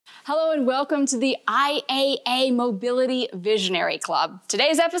Hello and welcome to the IAA Mobility Visionary Club.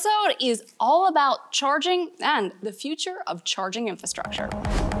 Today's episode is all about charging and the future of charging infrastructure.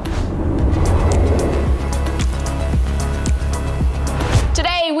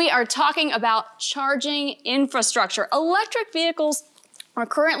 Today we are talking about charging infrastructure. Electric vehicles are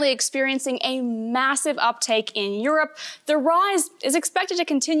currently experiencing a massive uptake in Europe. The rise is expected to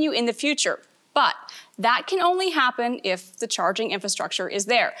continue in the future, but that can only happen if the charging infrastructure is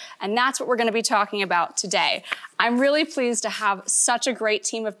there. And that's what we're going to be talking about today. I'm really pleased to have such a great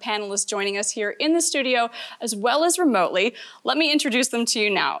team of panelists joining us here in the studio, as well as remotely. Let me introduce them to you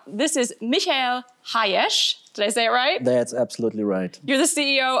now. This is Hajesch. Did I say it right? That's absolutely right. You're the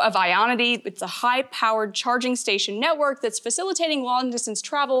CEO of IONITY. It's a high-powered charging station network that's facilitating long-distance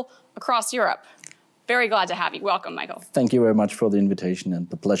travel across Europe. Very glad to have you. Welcome, Michael. Thank you very much for the invitation and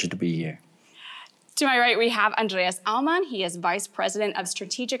the pleasure to be here. To my right, we have Andreas Aumann. He is Vice President of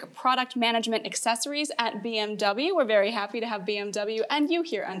Strategic Product Management Accessories at BMW. We're very happy to have BMW and you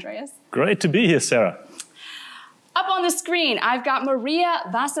here, Andreas. Great to be here, Sarah. Up on the screen, I've got Maria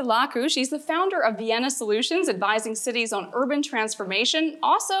Vassilakou. She's the founder of Vienna Solutions, advising cities on urban transformation.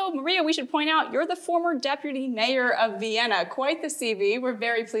 Also, Maria, we should point out, you're the former deputy mayor of Vienna. Quite the CV. We're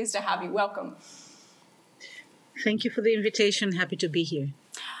very pleased to have you. Welcome. Thank you for the invitation. Happy to be here.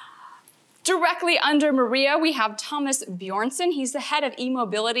 Directly under Maria, we have Tomas Björnsson. He's the head of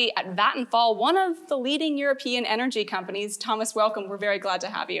e-mobility at Vattenfall, one of the leading European energy companies. Thomas, welcome. We're very glad to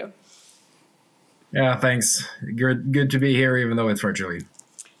have you. Yeah, thanks. Good to be here, even though it's virtually.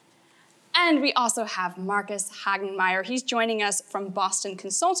 And we also have Markus Hagenmaier. He's joining us from Boston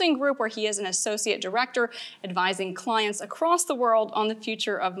Consulting Group, where he is an associate director advising clients across the world on the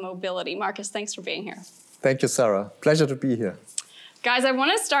future of mobility. Markus, thanks for being here. Thank you, Sarah. Pleasure to be here. Guys, I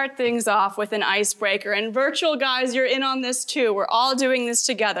want to start things off with an icebreaker. And virtual guys, you're in on this too. We're all doing this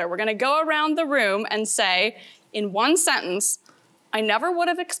together. We're going to go around the room and say, in one sentence, I never would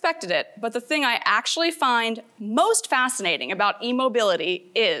have expected it, but the thing I actually find most fascinating about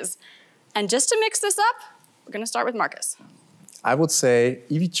e-mobility is, and just to mix this up, we're going to start with Markus. I would say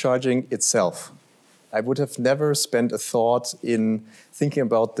EV charging itself. I would have never spent a thought in thinking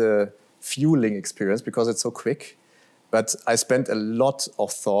about the fueling experience because it's so quick. But I spent a lot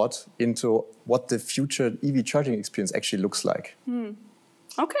of thought into what the future EV charging experience actually looks like.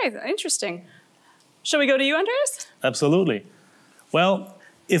 Okay, interesting. Shall we go to you, Andreas? Absolutely. Well,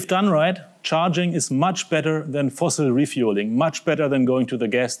 if done right, charging is much better than fossil refueling, much better than going to the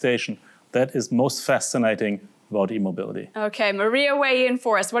gas station. That is most fascinating about e-mobility. Okay, Maria, weigh in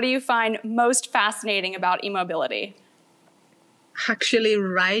for us. What do you find most fascinating about e-mobility? Actually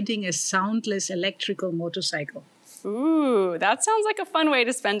riding a soundless electrical motorcycle. Ooh, that sounds like a fun way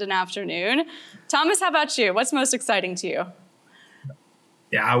to spend an afternoon. Thomas, how about you? What's most exciting to you?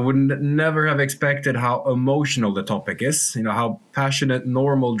 Yeah, I would never have expected how emotional the topic is. You know, how passionate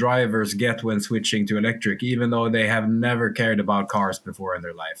normal drivers get when switching to electric, even though they have never cared about cars before in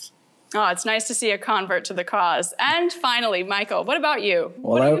their lives. Oh, it's nice to see a convert to the cause. And finally, Michael, what about you?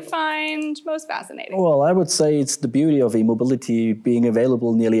 What do you find most fascinating? Well, I would say it's the beauty of e-mobility being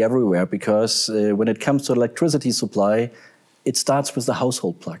available nearly everywhere, because when it comes to electricity supply, it starts with the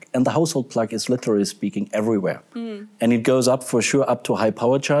household plug. And the household plug is literally speaking everywhere. And it goes up for sure up to high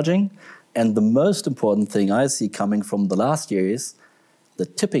power charging. And the most important thing I see coming from the last year is the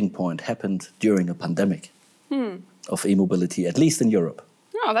tipping point happened during a pandemic of e-mobility, at least in Europe.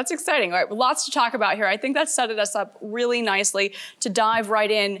 Oh, that's exciting. All right, lots to talk about here. I think that set us up really nicely to dive right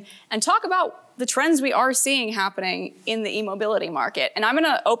in and talk about the trends we are seeing happening in the e-mobility market. And I'm going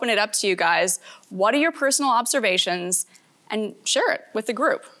to open it up to you guys. What are your personal observations? And share it with the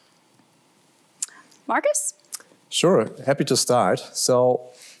group. Markus? Sure, happy to start. So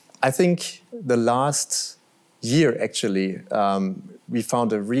I think the last year, actually, we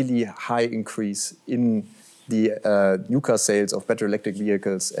found a really high increase in the new car sales of battery electric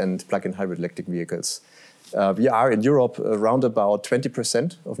vehicles and plug-in hybrid electric vehicles. We are in Europe around about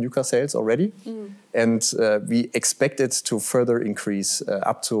 20% of new car sales already. And we expect it to further increase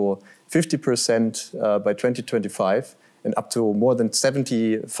up to 50% by 2025 and up to more than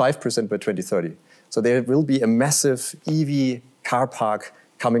 75% by 2030. So there will be a massive EV car park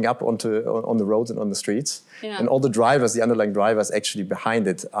coming up on the roads and on the streets. Yeah. And all the drivers, the underlying drivers actually behind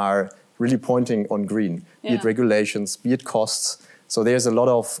it are really pointing on green, be it regulations, be it costs. So there's a lot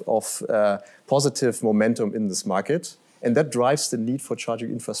of positive momentum in this market. And that drives the need for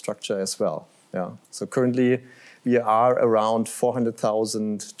charging infrastructure as well. Yeah. So currently, we are around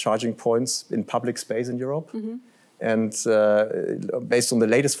 400,000 charging points in public space in Europe. And based on the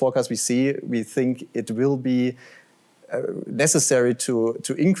latest forecast we see, we think it will be necessary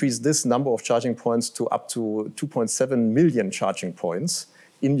to increase this number of charging points to up to 2.7 million charging points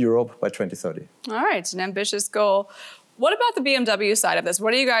in Europe by 2030. All right, it's an ambitious goal. What about the BMW side of this?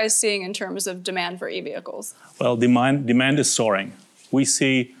 What are you guys seeing in terms of demand for e-vehicles? Well, demand is soaring. We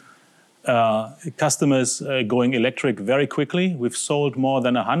see customers going electric very quickly. We've sold more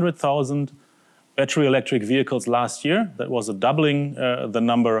than 100,000 battery electric vehicles last year. That was a doubling the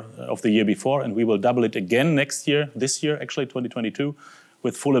number of the year before, and we will double it again next year, this year actually, 2022,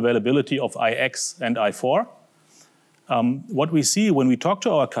 with full availability of iX and i4. What we see when we talk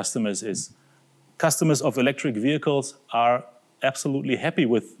to our customers is customers of electric vehicles are absolutely happy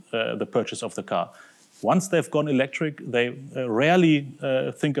with the purchase of the car. Once they've gone electric, they rarely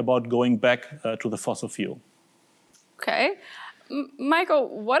think about going back to the fossil fuel. Okay. Michael,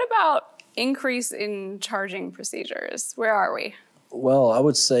 what about increase in charging procedures? Where are we? Well, I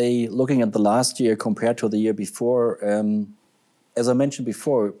would say looking at the last year compared to the year before, as I mentioned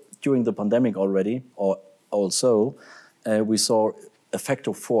before, during the pandemic already, or also, we saw a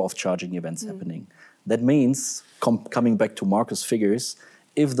factor 4 of charging events happening. That means, coming back to Markus' figures,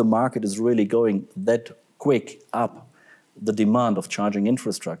 if the market is really going that quick up, the demand of charging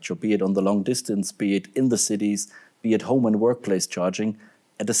infrastructure, be it on the long distance, be it in the cities, be it home and workplace charging,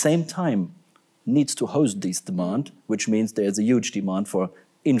 at the same time needs to host this demand, which means there's a huge demand for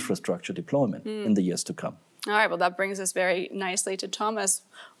infrastructure deployment in the years to come. All right, well, that brings us very nicely to Tomas.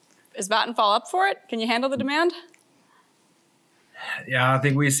 Is Vattenfall up for it? Can you handle the demand? Yeah, I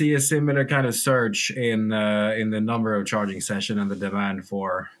think we see a similar kind of surge in the number of charging sessions and the demand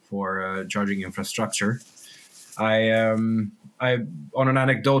for charging infrastructure. On an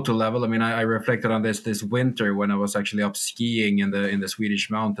anecdotal level, I mean, I reflected on this winter when I was actually up skiing in the Swedish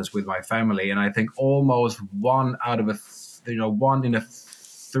mountains with my family, and I think almost one in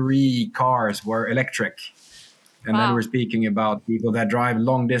 3 cars were electric. And then we're speaking about people that drive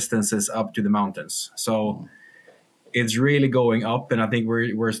long distances up to the mountains. So it's really going up, and I think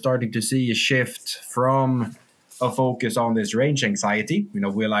we're starting to see a shift from a focus on this range anxiety,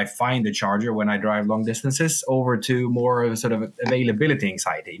 will I find a charger when I drive long distances, over to more of a sort of availability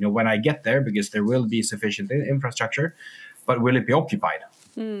anxiety, when I get there, because there will be sufficient infrastructure, but will it be occupied?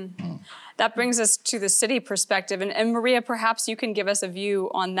 That brings us to the city perspective, and Maria, perhaps you can give us a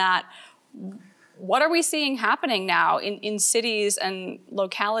view on that. What are we seeing happening now in cities and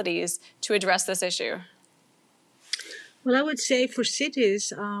localities to address this issue? Well, I would say for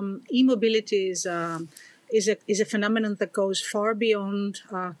cities, e-mobility is a phenomenon that goes far beyond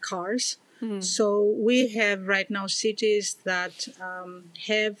cars. So we have right now cities that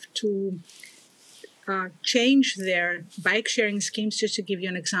have to change their bike sharing schemes, just to give you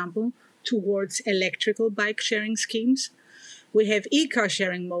an example, towards electrical bike sharing schemes. We have e-car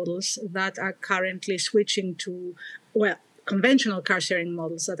sharing models that are currently switching to, conventional car sharing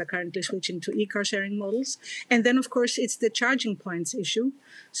models that are currently switching to e-car sharing models. And then, of course, it's the charging points issue.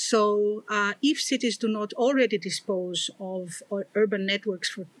 So if cities do not already dispose of urban networks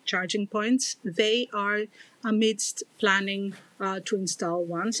for charging points, they are amidst planning to install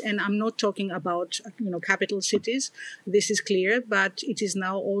ones. And I'm not talking about, capital cities. This is clear, but it is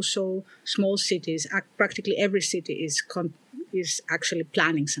now also small cities. Practically every city is actually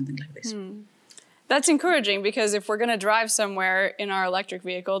planning something like this. That's encouraging, because if we're going to drive somewhere in our electric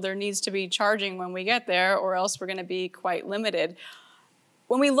vehicle, there needs to be charging when we get there, or else we're going to be quite limited.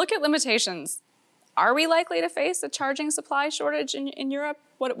 When we look at limitations, are we likely to face a charging supply shortage in Europe?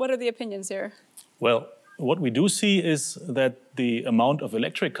 What are the opinions here? Well, what we do see is that the amount of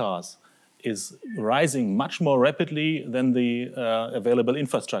electric cars is rising much more rapidly than the available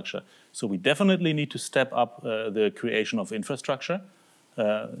infrastructure. So we definitely need to step up the creation of infrastructure.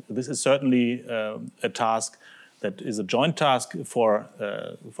 This is certainly a task that is a joint task for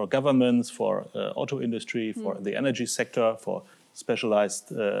governments, for auto industry, for the energy sector, for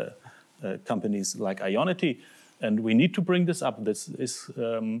specialized companies like IONITY. And we need to bring this up. This is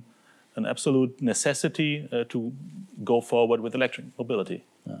an absolute necessity to go forward with electric mobility.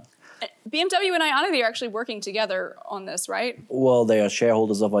 BMW and IONITY are actually working together on this, right? Well, they are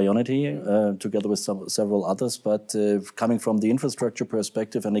shareholders of IONITY, together with several others, but coming from the infrastructure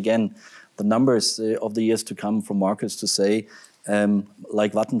perspective, and again, the numbers of the years to come from Markus to say,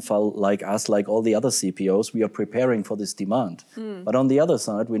 like Vattenfall, like us, like all the other CPOs, we are preparing for this demand. But on the other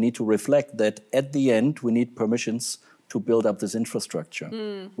side, we need to reflect that at the end, we need permissions to build up this infrastructure.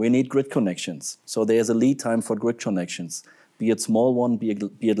 We need grid connections. So there's a lead time for grid connections. Be it small ones, be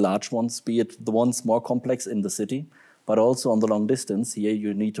it large ones, be it the ones more complex in the city, but also on the long distance, here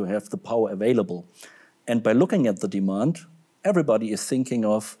you need to have the power available. And by looking at the demand, everybody is thinking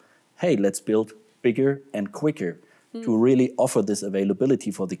of, hey, let's build bigger and quicker. to really offer this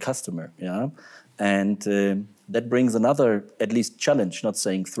availability for the customer. Yeah, and that brings another, at least challenge, not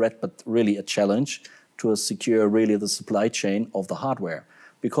saying threat, but really a challenge to secure really the supply chain of the hardware,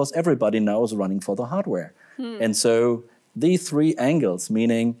 because everybody now is running for the hardware. And so these three angles,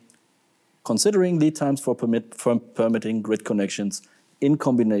 meaning considering lead times for permitting grid connections in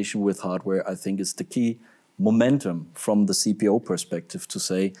combination with hardware, I think is the key momentum from the CPO perspective to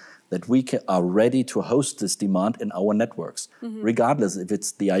say that we are ready to host this demand in our networks, regardless if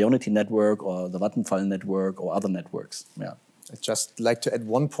it's the IONITY network or the Vattenfall network or other networks. Yeah. I'd just like to add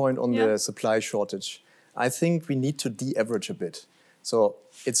one point on the supply shortage. I think we need to de-average a bit. So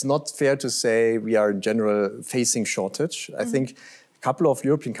it's not fair to say we are in general facing shortage. I think a couple of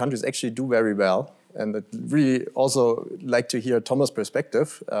European countries actually do very well. And I'd really also like to hear Tomas'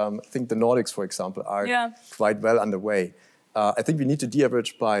 perspective. I think the Nordics, for example, are quite well underway. I think we need to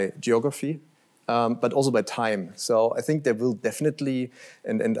de-average by geography, but also by time. So I think there will definitely,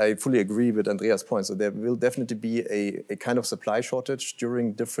 and I fully agree with Andreas' point, so there will definitely be a kind of supply shortage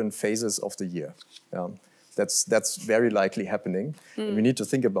during different phases of the year. That's very likely happening. And we need to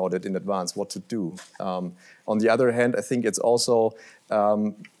think about it in advance, what to do. On the other hand, I think it's also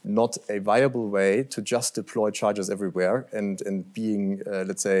not a viable way to just deploy chargers everywhere and being,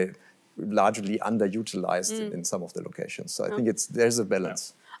 let's say, largely underutilized in some of the locations. So I think there's a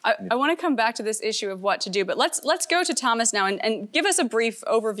balance. I want to come back to this issue of what to do, but let's go to Tomas now and give us a brief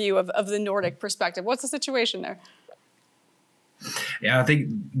overview of the Nordic perspective. What's the situation there? Yeah, I think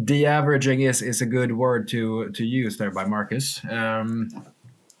de-averaging is a good word to use there by Markus.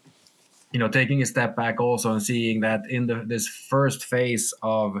 Taking a step back also and seeing that in this first phase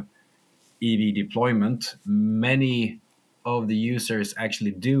of EV deployment, many of the users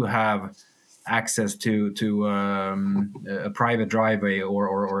actually do have access to a private driveway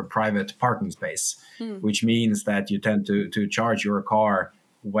or a private parking space, which means that you tend to charge your car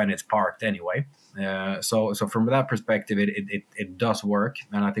when it's parked anyway. So from that perspective, it does work.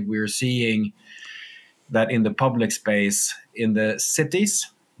 And I think we're seeing that in the public space, in the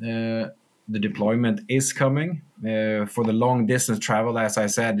cities, the deployment is coming. For the long distance travel, as I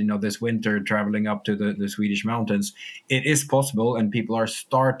said, this winter traveling up to the Swedish mountains, it is possible and people are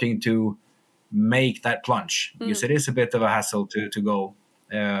starting to make that plunge. Because it is a bit of a hassle to go,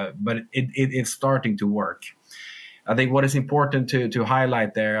 but it's starting to work. I think what is important to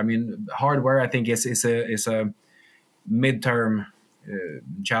highlight there, I mean, hardware, I think is a midterm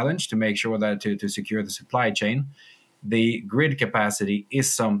challenge to make sure that to secure the supply chain. The grid capacity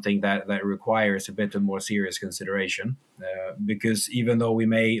is something that requires a bit of more serious consideration, because even though we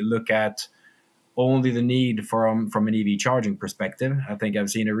may look at only the need from an EV charging perspective, I think I've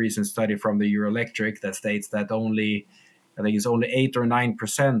seen a recent study from the Euroelectric that states that I think it's only 8 or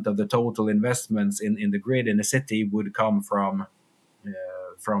 9% of the total investments in the grid in a city would come from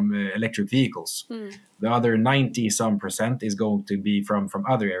electric vehicles. The other 90-some% is going to be from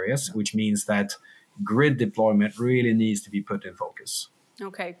other areas, which means that grid deployment really needs to be put in focus.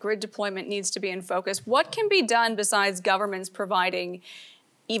 Okay, grid deployment needs to be in focus. What can be done besides governments providing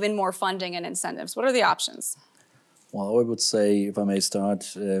even more funding and incentives? What are the options? Well, I would say, if I may start,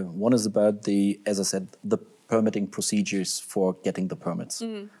 one is about as I said, the permitting procedures for getting the permits,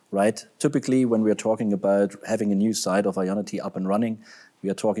 right? Typically, when we are talking about having a new site of IONITY up and running, we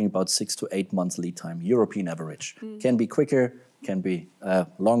are talking about 6 to 8 months lead time, European average. Can be quicker, can be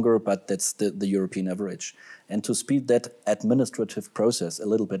longer, but that's the European average. And to speed that administrative process a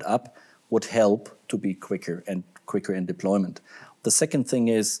little bit up would help to be quicker in deployment. The second thing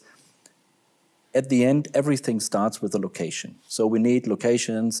is, at the end, everything starts with a location. So we need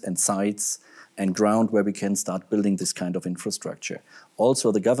locations and sites and ground where we can start building this kind of infrastructure.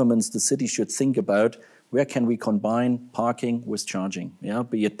 Also, the governments, the city should think about where can we combine parking with charging,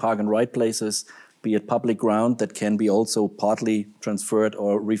 be it park and ride places, be it public ground that can be also partly transferred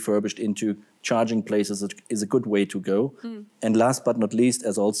or refurbished into charging places is a good way to go. And last but not least,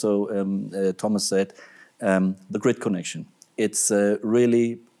 as also Tomas said, the grid connection. It's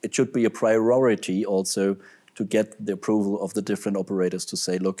it should be a priority also to get the approval of the different operators to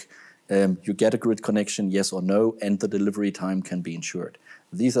say, look, you get a grid connection, yes or no, and the delivery time can be ensured.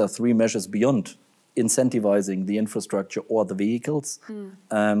 These are 3 measures beyond incentivizing the infrastructure or the vehicles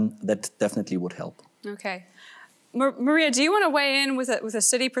that definitely would help. Okay. Maria, do you want to weigh in with a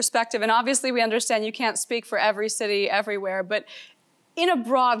city perspective? And obviously we understand you can't speak for every city everywhere, but in a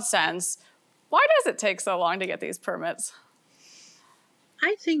broad sense, why does it take so long to get these permits?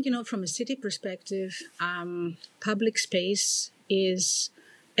 I think, from a city perspective, public space is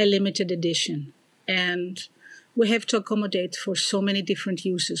a limited edition. And we have to accommodate for so many different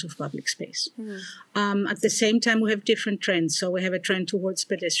uses of public space. At the same time, we have different trends. So we have a trend towards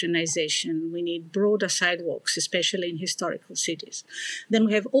pedestrianization. We need broader sidewalks, especially in historical cities. Then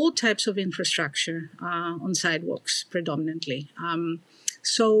we have all types of infrastructure on sidewalks predominantly.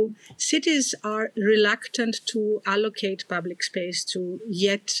 So cities are reluctant to allocate public space to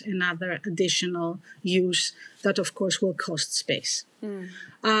yet another additional use that, of course, will cost space.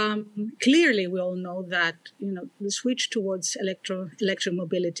 Clearly, we all know that the switch towards electric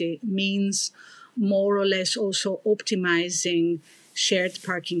mobility means more or less also optimizing shared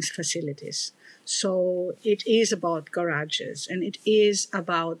parking facilities. So it is about garages, and it is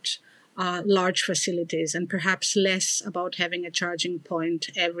about large facilities, and perhaps less about having a charging point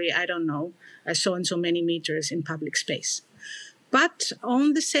every, I don't know, so and so many meters in public space. But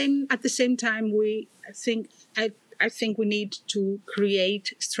at the same time, I think we need to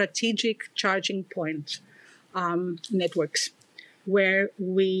create strategic charging point networks where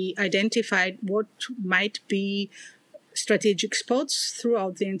we identify what might be strategic spots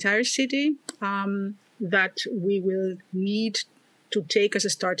throughout the entire city that we will need to take as a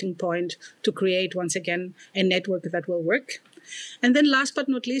starting point to create, once again, a network that will work. And then last but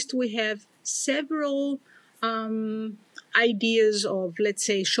not least, we have several ideas of, let's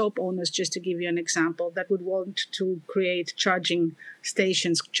say, shop owners, just to give you an example, that would want to create charging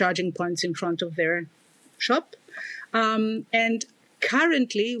stations, charging points in front of their shop. And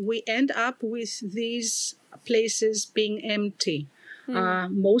currently, we end up with these places being empty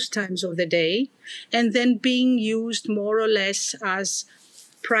most times of the day, and then being used more or less as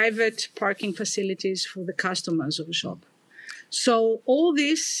private parking facilities for the customers of the shop. So all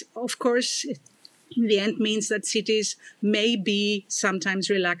this, of course, in the end means that cities may be sometimes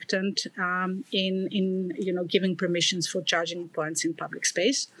reluctant in giving permissions for charging points in public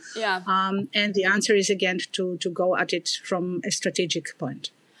space. Yeah. And the answer is, again, to go at it from a strategic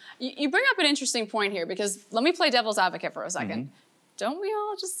point. You bring up an interesting point here, because let me play devil's advocate for a second. Don't we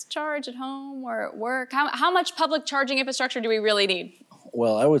all just charge at home or at work? How much public charging infrastructure do we really need?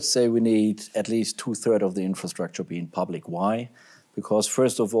 Well, I would say we need at least 2/3 of the infrastructure being public. Why? Because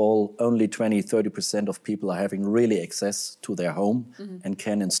first of all, only 20–30% of people are having really access to their home and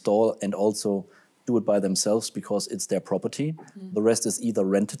can install and also do it by themselves because it's their property. The rest is either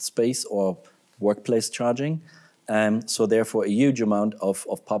rented space or workplace charging. So therefore, a huge amount of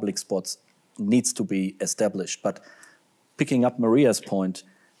public spots needs to be established. But picking up Maria's point,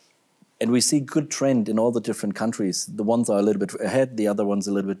 and we see good trend in all the different countries. The ones are a little bit ahead, the other ones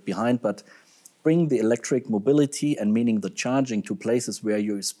a little bit behind, but bring the electric mobility and meaning the charging to places where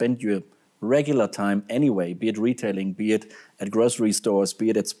you spend your regular time anyway, be it retailing, be it at grocery stores, be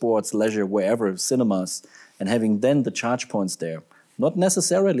it at sports, leisure, wherever, cinemas, and having then the charge points there. Not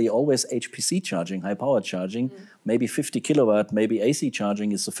necessarily always HPC charging, high power charging, maybe 50 kilowatt, maybe AC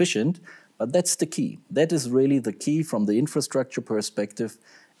charging is sufficient, but that's the key. That is really the key from the infrastructure perspective.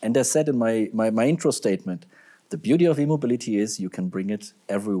 And as said in my intro statement, the beauty of e-mobility is you can bring it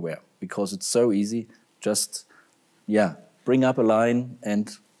everywhere because it's so easy. Just, bring up a line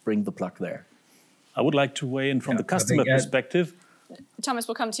and bring the plug there. I would like to weigh in from the customer perspective. Thomas,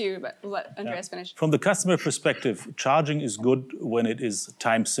 we'll come to you, but let Andreas finish. From the customer perspective, charging is good when it is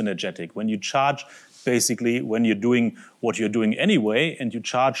time synergetic. When you charge, basically, when you're doing what you're doing anyway, and you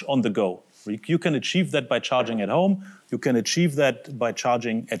charge on the go. You can achieve that by charging at home. You can achieve that by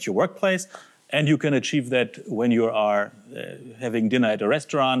charging at your workplace. And you can achieve that when you are having dinner at a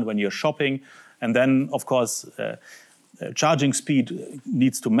restaurant, when you're shopping. And then, of course, charging speed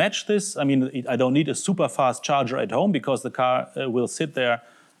needs to match this. I mean, I don't need a super fast charger at home because the car will sit there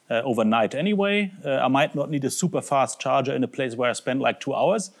overnight anyway. I might not need a super fast charger in a place where I spend like 2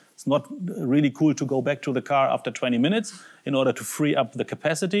 hours. It's not really cool to go back to the car after 20 minutes in order to free up the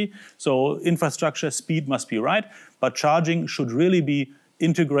capacity. So infrastructure speed must be right, but charging should really be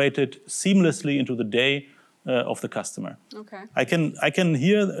integrated seamlessly into the day of the customer. Okay. I can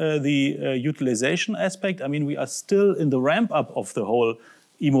hear the utilization aspect. I mean, we are still in the ramp up of the whole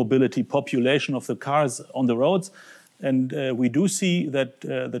e-mobility population of the cars on the roads. And we do see that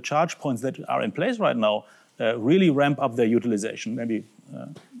the charge points that are in place right now really ramp up their utilization. Maybe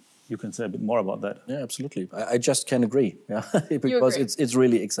you can say a bit more about that. Yeah, absolutely. I just can agree. Yeah, because it's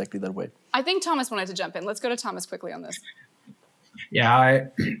really exactly that way. I think Thomas wanted to jump in. Let's go to Thomas quickly on this. Yeah,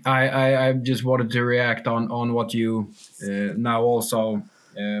 I just wanted to react on what you now also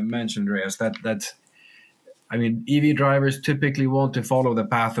mentioned, Andreas. That I mean, EV drivers typically want to follow the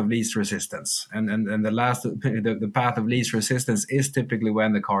path of least resistance, and the path of least resistance is typically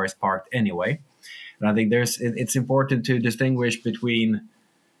when the car is parked anyway. And I think it's important to distinguish between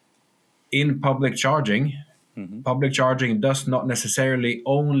in public charging public charging does not necessarily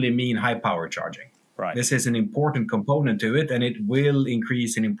only mean high power charging. Right. This is an important component to it, and it will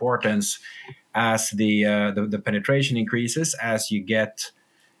increase in importance as the penetration increases, as you get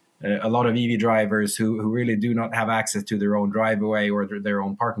a lot of EV drivers who really do not have access to their own driveway or their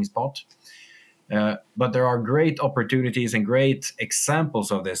own parking spot. But there are great opportunities and great examples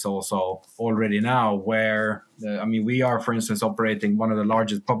of this also already now, where, we are, for instance, operating one of the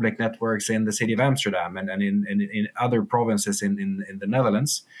largest public networks in the city of Amsterdam and in other provinces in the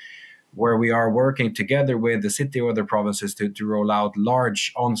Netherlands, where we are working together with the city or other provinces to roll out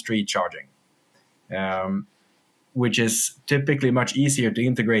large on-street charging, which is typically much easier to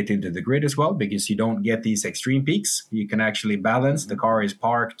integrate into the grid as well, because you don't get these extreme peaks. You can actually balance. The car is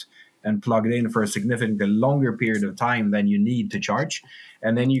parked and plugged in for a significantly longer period of time than you need to charge.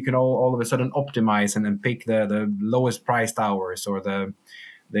 And then you can all of a sudden optimize and then pick the lowest priced hours, or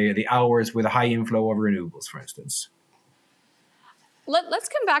the hours with a high inflow of renewables, for instance. Let's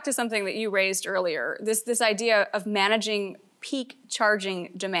come back to something that you raised earlier, this idea of managing peak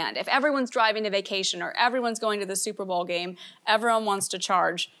charging demand. If everyone's driving to vacation or everyone's going to the Super Bowl game, everyone wants to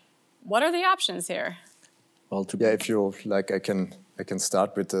charge. What are the options here? Well, if you like, I can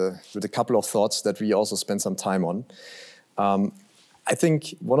start with a couple of thoughts that we also spent some time on. I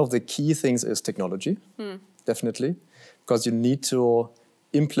think one of the key things is technology, definitely, because you need to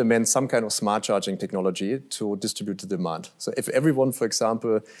implement some kind of smart charging technology to distribute the demand. So if everyone, for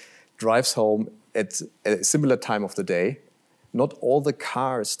example, drives home at a similar time of the day, not all the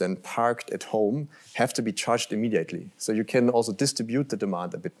cars then parked at home have to be charged immediately. So you can also distribute the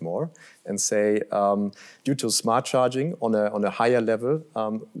demand a bit more and say, due to smart charging on a higher level,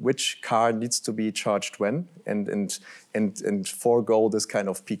 which car needs to be charged when, and forego this kind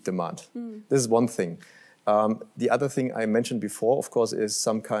of peak demand. This is one thing. The other thing I mentioned before, of course, is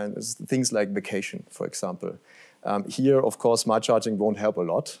things like vacation, for example. Here, of course, smart charging won't help a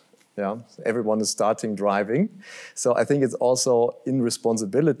lot. Yeah, everyone is starting driving. So I think it's also in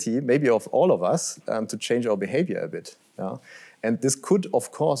responsibility, maybe of all of us, to change our behavior a bit. Yeah? And this could,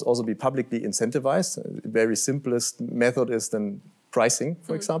 of course, also be publicly incentivized. The very simplest method is then pricing,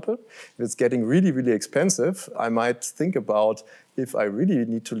 for example. If it's getting really, really expensive, I might think about if I really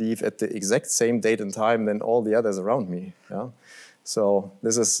need to leave at the exact same date and time than all the others around me. Yeah? So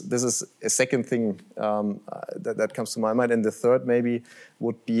this is a second thing that comes to my mind. And the third maybe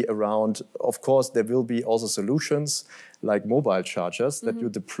would be around, of course, there will be also solutions like mobile chargers that you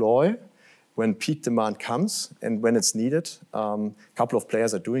deploy when peak demand comes and when it's needed. A couple of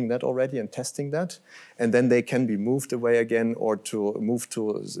players are doing that already and testing that. And then they can be moved away again, or to move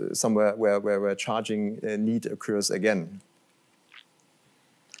to somewhere where charging need occurs again.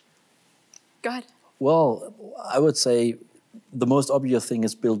 Go ahead. Well, I would say the most obvious thing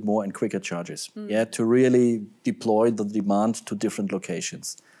is build more and quicker chargers, to really deploy the demand to different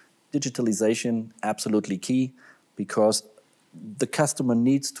locations. Digitalization, absolutely key, because the customer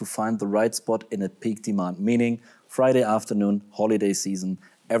needs to find the right spot in a peak demand, meaning Friday afternoon, holiday season,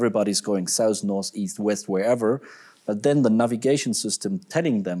 everybody's going south, north, east, west, wherever, but then the navigation system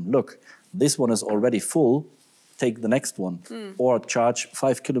telling them, look, this one is already full, take the next one, or charge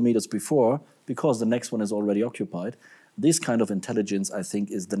 5 kilometers before, because the next one is already occupied. This kind of intelligence, I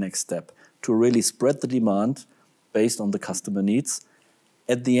think, is the next step to really spread the demand based on the customer needs.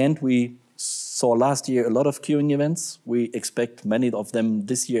 At the end, we saw last year a lot of queuing events. We expect many of them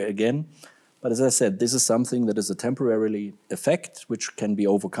this year again. But as I said, this is something that is a temporary effect, which can be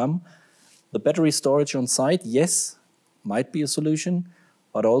overcome. The battery storage on site, yes, might be a solution,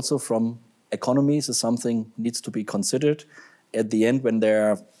 but also from economies is something needs to be considered. At the end, when there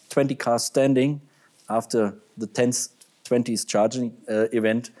are 20 cars standing after the 20th charging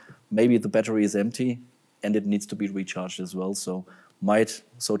event, maybe the battery is empty and it needs to be recharged as well. So might,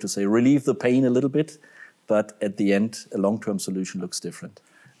 so to say, relieve the pain a little bit, but at the end, a long-term solution looks different.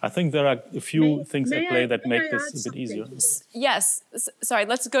 I think there are a few things at play that make this a bit easier. Yes. Sorry,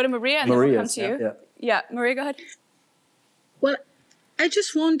 let's go to Maria and then we'll come to you. Yeah, Maria, go ahead. Well, I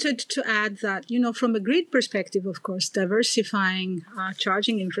just wanted to add that, from a grid perspective, of course, diversifying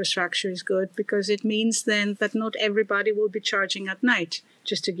charging infrastructure is good, because it means then that not everybody will be charging at night,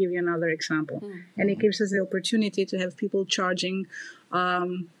 just to give you another example. And it gives us the opportunity to have people charging,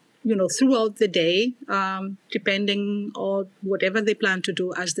 throughout the day, depending on whatever they plan to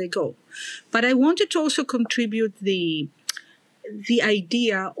do as they go. But I wanted to also contribute the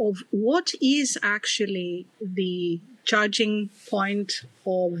idea of what is actually the charging point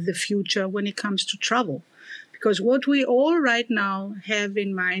of the future when it comes to travel. Because what we all right now have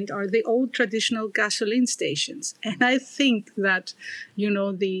in mind are the old traditional gasoline stations. And I think that,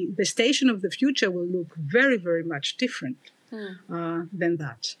 the station of the future will look very, very much different than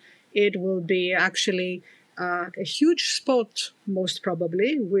that. It will be actually a huge spot, most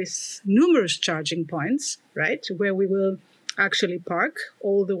probably, with numerous charging points, right, where we will actually park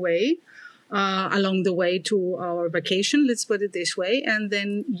all the way along the way to our vacation, let's put it this way, and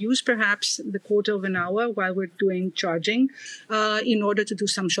then use perhaps the quarter of an hour while we're doing charging in order to do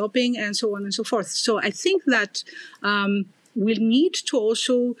some shopping and so on and so forth. So I think that we'll need to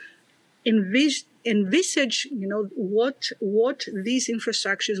also envisage, what these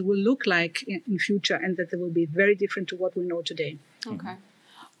infrastructures will look like in future, and that they will be very different to what we know today. Okay.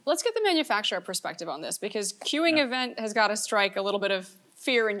 Let's get the manufacturer perspective on this, because queuing event has got to strike a little bit of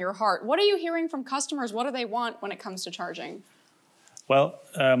fear in your heart. What are you hearing from customers? What do they want when it comes to charging? Well,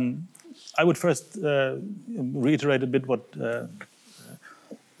 I would first reiterate a bit what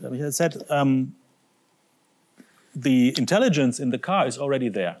Michael said. The intelligence in the car is already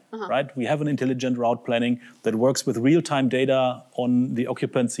there, right? We have an intelligent route planning that works with real-time data on the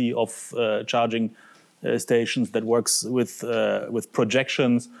occupancy of charging stations, that works with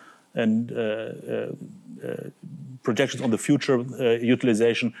projections and projections on the future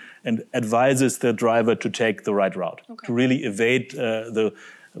utilization, and advises the driver to take the right route, to really evade the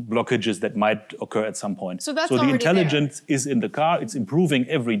blockages that might occur at some point. So the intelligence is in the car. It's improving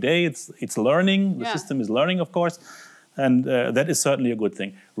every day. It's learning. The system is learning, of course. And that is certainly a good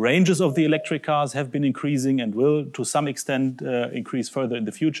thing. Ranges of the electric cars have been increasing and will, to some extent, increase further in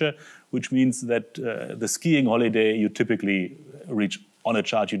the future, which means that the skiing holiday you typically reach on a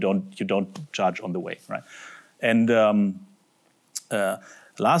charge. You don't charge on the way, right? And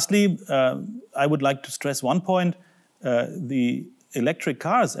lastly, I would like to stress one point: the electric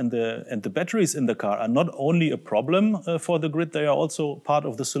cars and the batteries in the car are not only a problem for the grid; they are also part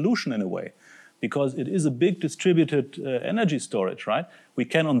of the solution in a way, because it is a big distributed energy storage, right? We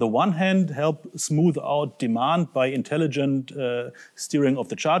can, on the one hand, help smooth out demand by intelligent steering of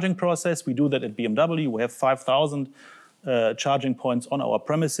the charging process. We do that at BMW. We have 5,000 charging points on our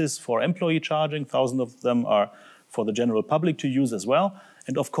premises for employee charging. 1,000 of them are for the general public to use as well.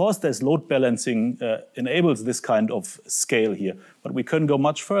 And of course, there's load balancing enables this kind of scale here. But we can go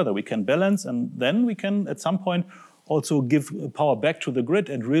much further. We can balance, and then we can, at some point, also give power back to the grid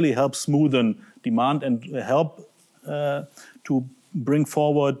and really help smoothen demand and help to bring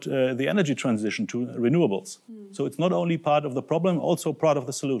forward the energy transition to renewables. So it's not only part of the problem, also part of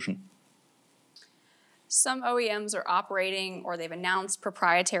the solution. Some OEMs are operating, or they've announced,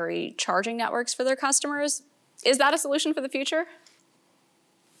 proprietary charging networks for their customers. Is that a solution for the future?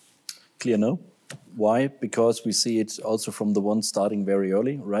 Clear no. Why? Because we see it also from the ones starting very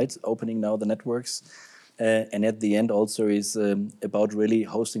early, right? Opening now the networks. And at the end also is about really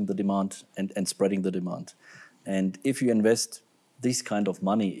hosting the demand and spreading the demand. And if you invest this kind of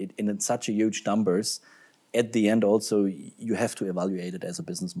money in such a huge numbers, at the end also you have to evaluate it as a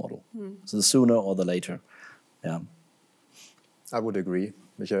business model. So the sooner or the later. Yeah. I would agree,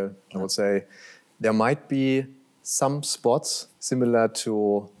 Michael. I would say there might be some spots similar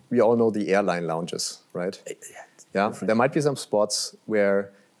to, we all know the airline lounges, right? Yeah. There might be some spots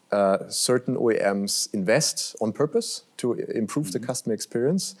where certain OEMs invest on purpose to improve the customer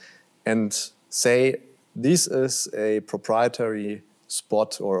experience and say, this is a proprietary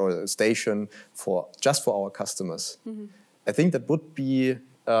spot or a station just for our customers. I think that would be,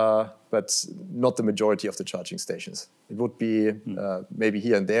 but not the majority of the charging stations. It would be maybe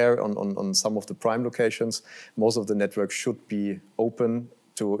here and there on some of the prime locations. Most of the network should be open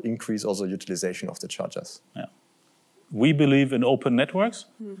to increase also utilization of the chargers. Yeah. We believe in open networks,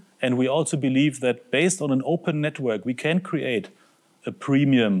 and we also believe that based on an open network, we can create a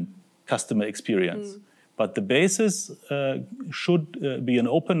premium customer experience. But the basis should be an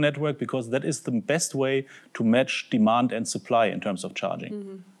open network, because that is the best way to match demand and supply in terms of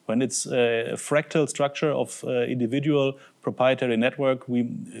charging. When it's a fractal structure of individual proprietary network, we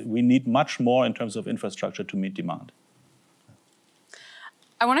need much more in terms of infrastructure to meet demand.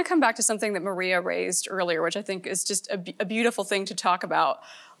 I want to come back to something that Maria raised earlier, which I think is just a beautiful thing to talk about.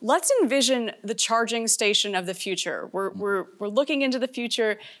 Let's envision the charging station of the future. We're looking into the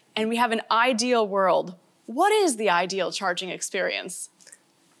future, and we have an ideal world. What is the ideal charging experience?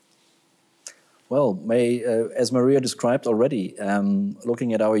 Well, as Maria described already,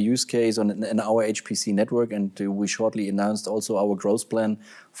 looking at our use case in our HPC network, and we shortly announced also our growth plan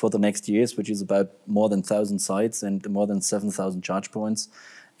for the next years, which is about more than 1,000 sites and more than 7,000 charge points.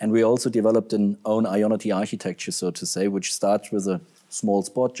 And we also developed an own IONITY architecture, so to say, which starts with a small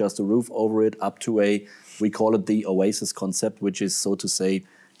spot, just a roof over it, up to a We call it the Oasis concept, which is, so to say,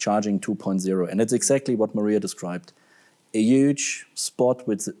 charging 2.0. And it's exactly what Maria described. A huge spot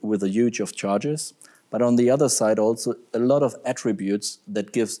with a huge of chargers, but on the other side also a lot of attributes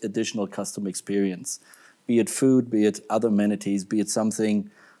that gives additional customer experience. Be it food, be it other amenities, be it something.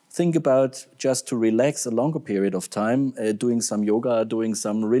 Think about just to relax a longer period of time, doing some yoga, doing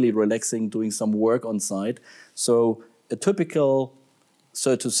some really relaxing, doing some work on site. So a typical,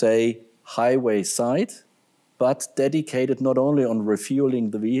 so to say, highway site, but dedicated not only on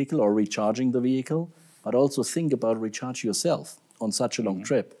refueling the vehicle or recharging the vehicle, but also think about recharge yourself on such a long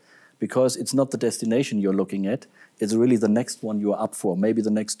trip. Because it's not the destination you're looking at, it's really the next one you're up for, maybe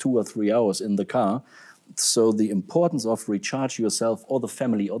the next 2 or 3 hours in the car. So the importance of recharge yourself or the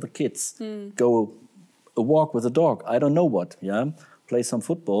family or the kids, go a walk with a dog, I don't know what, yeah, play some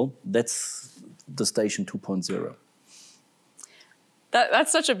football, that's the station 2.0.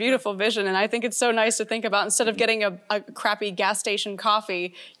 That's such a beautiful vision, and I think it's so nice to think about. Instead of getting a crappy gas station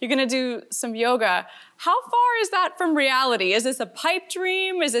coffee, you're going to do some yoga. How far is that from reality? Is this a pipe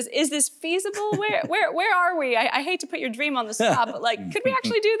dream? Is this feasible? Where are we? I hate to put your dream on the spot, but like, could we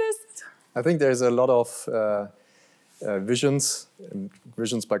actually do this? I think there's a lot of visions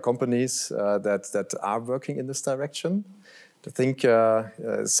by companies that are working in this direction. I think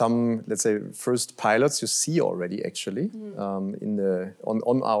some, let's say, first pilots you see already actually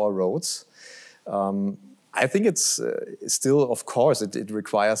on our roads. I think it's still, of course, it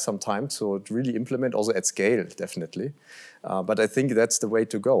requires some time to really implement, also at scale, definitely. But I think that's the way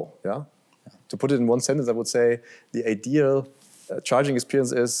to go. Yeah. To put it in one sentence, I would say the ideal charging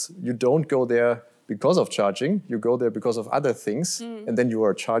experience is you don't go there because of charging, you go there because of other things, and then you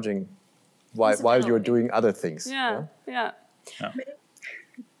are charging while you're doing other things. Yeah.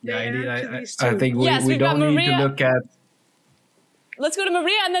 Indeed. I think we don't need to look at... Let's go to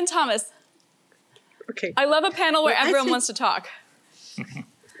Maria and then Tomas. Okay. I love a panel where everyone wants to talk.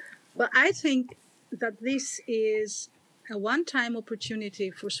 Well, I think that this is a one-time opportunity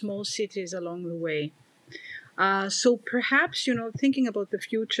for small cities along the way. So perhaps, thinking about the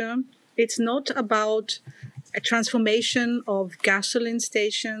future, it's not about a transformation of gasoline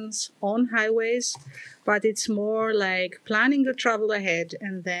stations on highways, but it's more like planning the travel ahead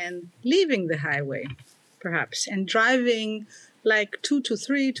and then leaving the highway, perhaps, and driving like 2 to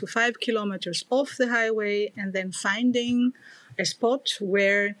 3 to 5 kilometers off the highway and then finding a spot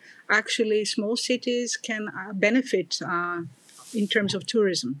where actually small cities can benefit in terms of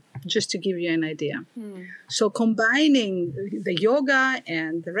tourism, just to give you an idea. So combining the yoga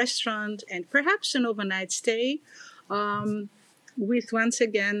and the restaurant and perhaps an overnight stay with, once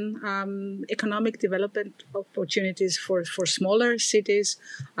again, economic development opportunities for smaller cities,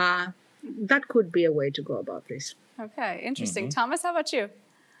 that could be a way to go about this. Okay, interesting. Tomas, how about you?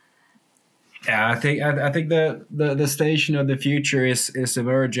 Yeah, I think the station of the future is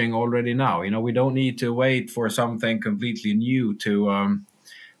emerging already now. We don't need to wait for something completely new to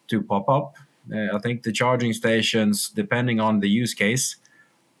pop up. I think the charging stations, depending on the use case,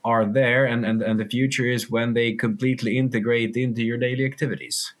 are there, and the future is when they completely integrate into your daily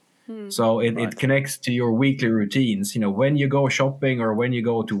activities. So it connects to your weekly routines. When you go shopping or when you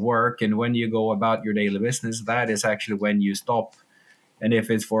go to work and when you go about your daily business, that is actually when you stop. And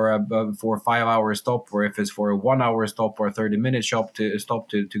if it's for a 5-hour stop, or if it's for a 1-hour stop or a 30-minute stop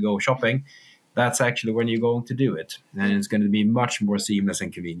to go shopping, that's actually when you're going to do it. And it's going to be much more seamless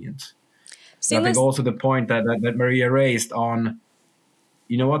and convenient. So I think also the point that Maria raised on,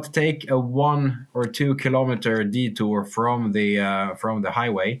 take a 1 or 2 kilometer detour from the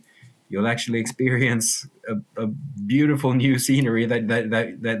highway, you'll actually experience a beautiful new scenery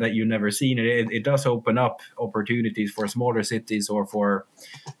that you've never seen. It does open up opportunities for smaller cities or for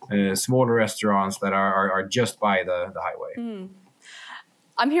smaller restaurants that are just by the highway.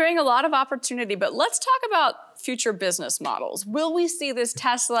 I'm hearing a lot of opportunity, but let's talk about future business models. Will we see this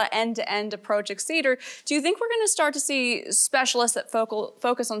Tesla end-to-end approach exceed, or do you think we're going to start to see specialists that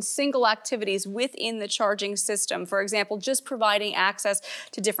focus on single activities within the charging system? For example, just providing access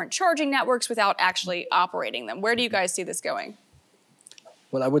to different charging networks without actually operating them. Where do you guys see this going?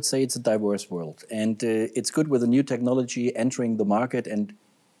 Well, I would say it's a diverse world, and it's good with the new technology entering the market, and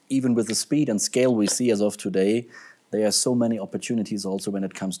even with the speed and scale we see as of today, there are so many opportunities also when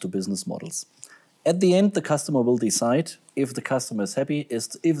it comes to business models. At the end, the customer will decide. If the customer is happy,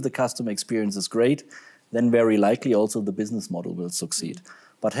 if the customer experience is great, then very likely also the business model will succeed.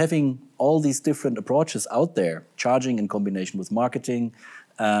 But having all these different approaches out there, charging in combination with marketing,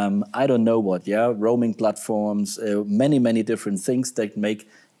 I don't know what, roaming platforms, many different things that make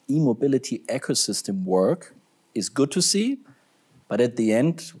e-mobility ecosystem work is good to see. But at the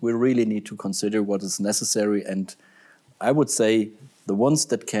end, we really need to consider what is necessary. And I would say the ones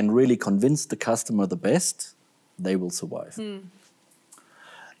that can really convince the customer the best, they will survive.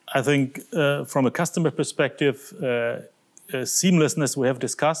 I think from a customer perspective, seamlessness we have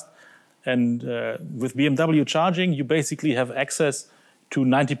discussed. And with BMW charging, you basically have access to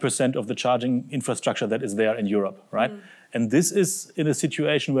 90% of the charging infrastructure that is there in Europe, right? And this is in a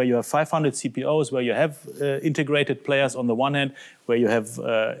situation where you have 500 CPOs, where you have integrated players on the one hand, where you have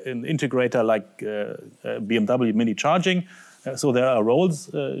an integrator like BMW Mini Charging. So there are roles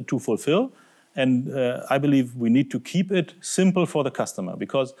to fulfill. And I believe we need to keep it simple for the customer,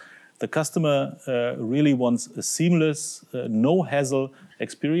 because the customer really wants a seamless, no-hassle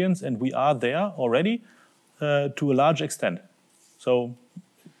experience, and we are there already to a large extent. So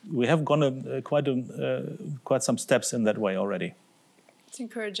we have gone quite some steps in that way already. It's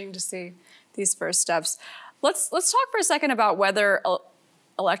encouraging to see these first steps. Let's talk for a second about whether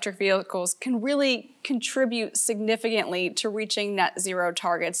electric vehicles can really contribute significantly to reaching net zero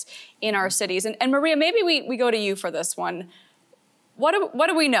targets in our cities. And Maria, maybe we go to you for this one. What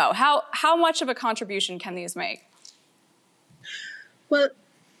do we know? How much of a contribution can these make? Well,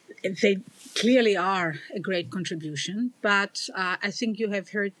 they clearly are a great contribution, but I think you have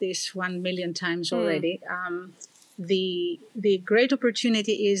heard this 1 million times already. The great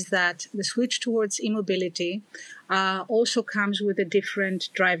opportunity is that the switch towards e-mobility also comes with a different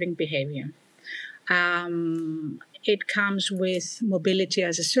driving behavior. It comes with mobility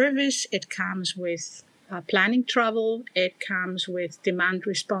as a service. It comes with planning travel. It comes with demand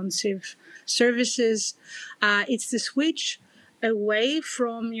responsive services. It's the switch away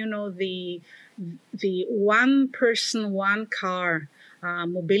from, the one person, one car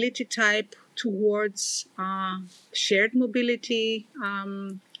mobility type towards shared mobility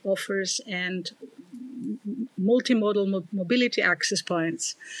offers and multimodal mobility access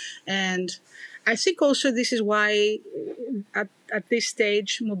points. And I think also this is why at this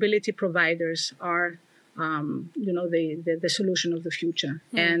stage mobility providers are the solution of the future.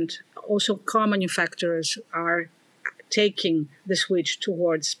 And also car manufacturers are taking the switch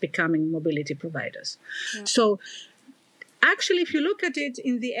towards becoming mobility providers. Yeah. So actually, if you look at it,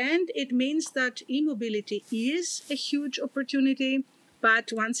 in the end, it means that e-mobility is a huge opportunity.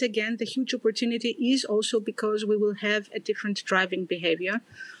 But once again, the huge opportunity is also because we will have a different driving behavior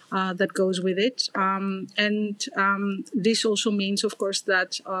that goes with it. This also means, of course,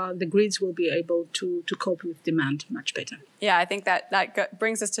 that the grids will be able to cope with demand much better. Yeah, I think that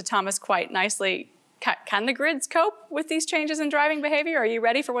brings us to Tomas quite nicely. Can the grids cope with these changes in driving behavior? Are you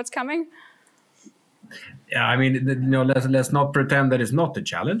ready for what's coming? Yeah, I mean, let's not pretend that it's not a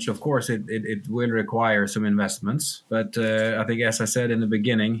challenge. Of course, it will require some investments. But I think, as I said in the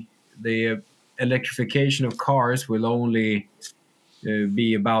beginning, the electrification of cars will only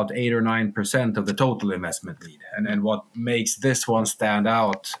be about 8 or 9% of the total investment need. And what makes this one stand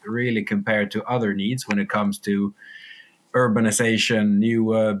out really compared to other needs when it comes to urbanization,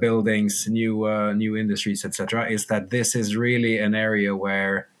 new buildings, new industries, etc., is that this is really an area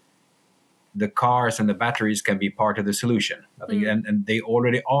where the cars and the batteries can be part of the solution. I think, and they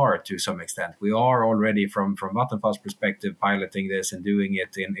already are to some extent. We are already, from Vattenfall's perspective, piloting this and doing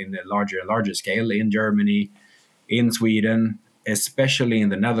it in a larger and larger scale in Germany, in Sweden, especially in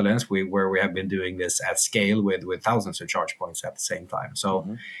the Netherlands, where we have been doing this at scale with thousands of charge points at the same time.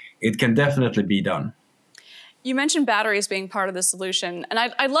 So it can definitely be done. You mentioned batteries being part of the solution, and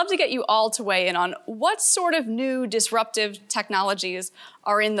I'd love to get you all to weigh in on what sort of new disruptive technologies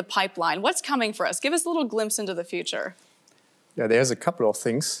are in the pipeline. What's coming for us? Give us a little glimpse into the future. Yeah, there's a couple of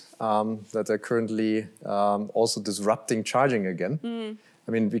things that are currently also disrupting charging again.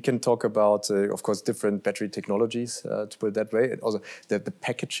 I mean, we can talk about, of course, different battery technologies, to put it that way. Also, the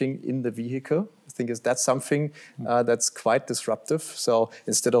packaging in the vehicle, I think that's something that's quite disruptive. So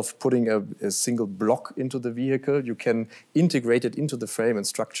instead of putting a single block into the vehicle, you can integrate it into the frame and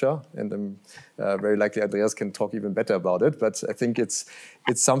structure. And very likely Andreas can talk even better about it. But I think it's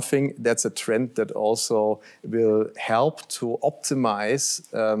something that's a trend that also will help to optimize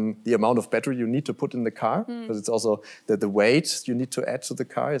the amount of battery you need to put in the car. Because it's also that the weight you need to add to the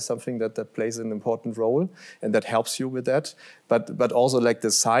car is something that plays an important role, and that helps you with that. But also like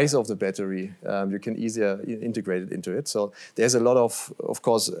the size of the battery, you can easier integrate it into it. So there's a lot of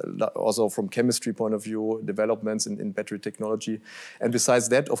course, also from chemistry point of view, developments in battery technology. And besides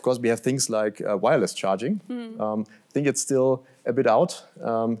that, of course, we have things like wireless charging. I think it's still a bit out.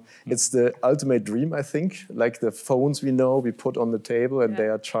 It's the ultimate dream, I think, like the phones we know we put on the table and they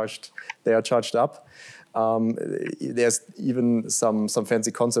are charged up. There's even some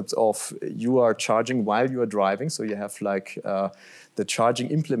fancy concepts of you are charging while you are driving, so you have like the charging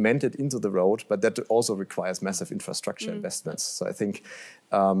implemented into the road, but that also requires massive infrastructure investments. So I think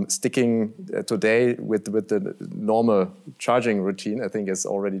sticking today with the normal charging routine, I think is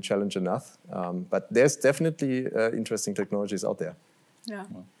already challenge enough. But there's definitely interesting technologies out there. Yeah,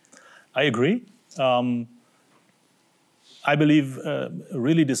 I agree. I believe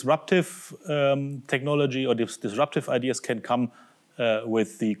really disruptive technology or disruptive ideas can come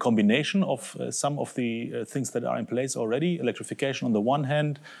with the combination of some of the things that are in place already. Electrification on the one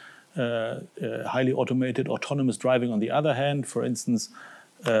hand, highly automated autonomous driving on the other hand. For instance,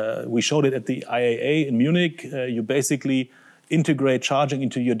 we showed it at the IAA in Munich. You basically integrate charging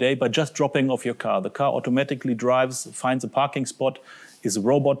into your day by just dropping off your car. The car automatically drives, finds a parking spot, is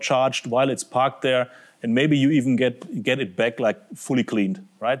robot charged while it's parked there, and maybe you even get it back like fully cleaned,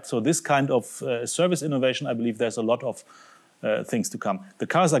 right? So this kind of service innovation, I believe there's a lot of things to come. The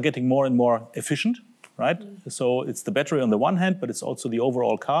cars are getting more and more efficient, right? So it's the battery on the one hand, but it's also the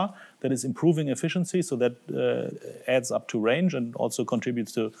overall car that is improving efficiency, so that adds up to range and also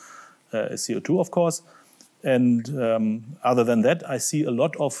contributes to CO2, of course. And other than that, I see a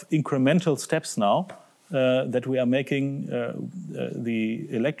lot of incremental steps now that we are making the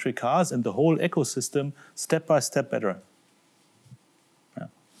electric cars and the whole ecosystem step by step better. Yeah.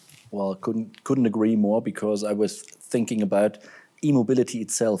 Well, couldn't agree more, because I was thinking about e-mobility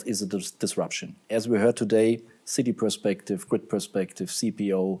itself is a disruption. As we heard today, city perspective, grid perspective,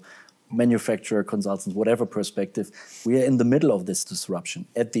 CPO, manufacturer, consultants, whatever perspective, we are in the middle of this disruption.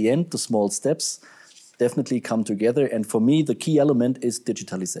 At the end, the small steps definitely come together. And for me, the key element is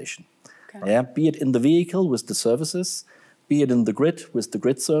digitalization. Okay. Yeah, be it in the vehicle with the services, be it in the grid with the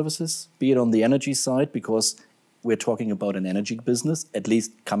grid services, be it on the energy side, because we're talking about an energy business, at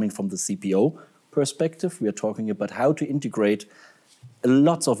least coming from the CPO perspective. We are talking about how to integrate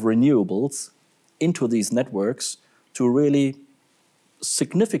lots of renewables into these networks to really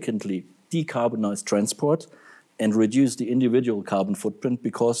significantly decarbonize transport and reduce the individual carbon footprint,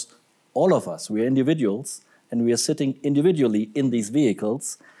 because all of us, we are individuals and we are sitting individually in these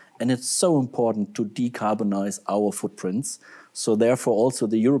vehicles, and it's so important to decarbonize our footprints. So therefore also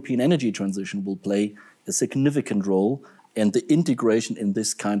the European energy transition will play a significant role, and the integration in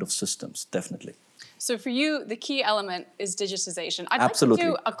this kind of systems, definitely. So for you, the key element is digitization. I'd Absolutely.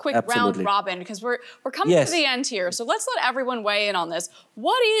 like to do a quick Absolutely. round robin, because we're coming to the end here. So let's let everyone weigh in on this.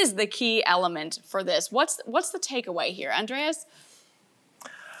 What is the key element for this? What's the takeaway here? Andreas?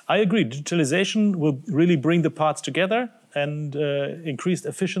 I agree. Digitalization will really bring the parts together, and increased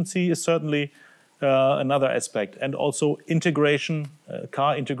efficiency is certainly another aspect. And also integration,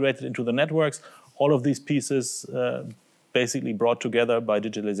 car integrated into the networks, all of these pieces basically brought together by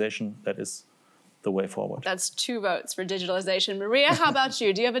digitalization, that is the way forward. That's 2 votes for digitalization. Maria, how about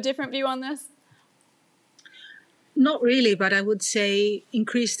you? Do you have a different view on this? Not really, but I would say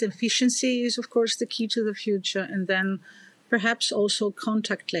increased efficiency is, of course, the key to the future, and then perhaps also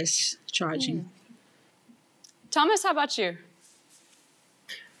contactless charging. Tomas, how about you?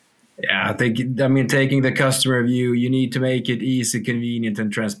 Yeah, I mean, taking the customer view, you need to make it easy, convenient,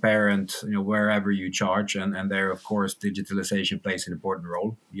 and transparent, wherever you charge. And there, of course, digitalization plays an important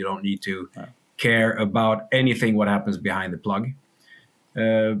role. You don't need to care about anything what happens behind the plug.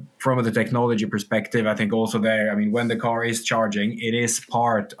 From the technology perspective, I think also there, I mean, when the car is charging, it is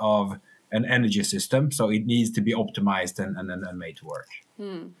part of an energy system, so it needs to be optimized and made to work.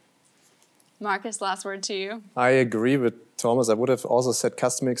 Markus, last word to you. I agree with Thomas. I would have also said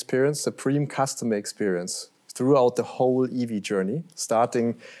customer experience, supreme customer experience throughout the whole EV journey,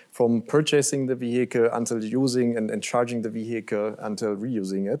 starting from purchasing the vehicle until using and charging the vehicle until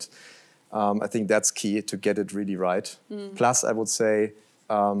reusing it. I think that's key to get it really right. Plus, I would say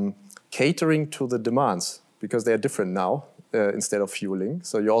catering to the demands, because they are different now. Instead of fueling.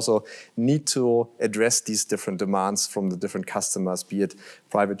 So you also need to address these different demands from the different customers, be it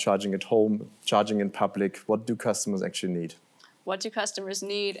private charging at home, charging in public. What do customers actually need? What do customers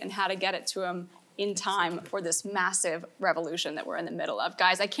need, and how to get it to them in time for this massive revolution that we're in the middle of.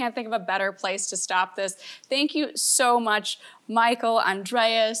 Guys, I can't think of a better place to stop this. Thank you so much, Michael,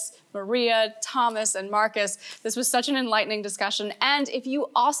 Andreas, Maria, Thomas, and Markus. This was such an enlightening discussion. And if you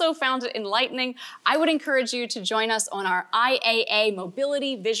also found it enlightening, I would encourage you to join us on our IAA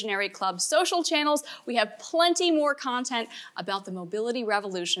Mobility Visionary Club social channels. We have plenty more content about the mobility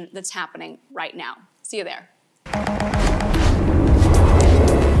revolution that's happening right now. See you there.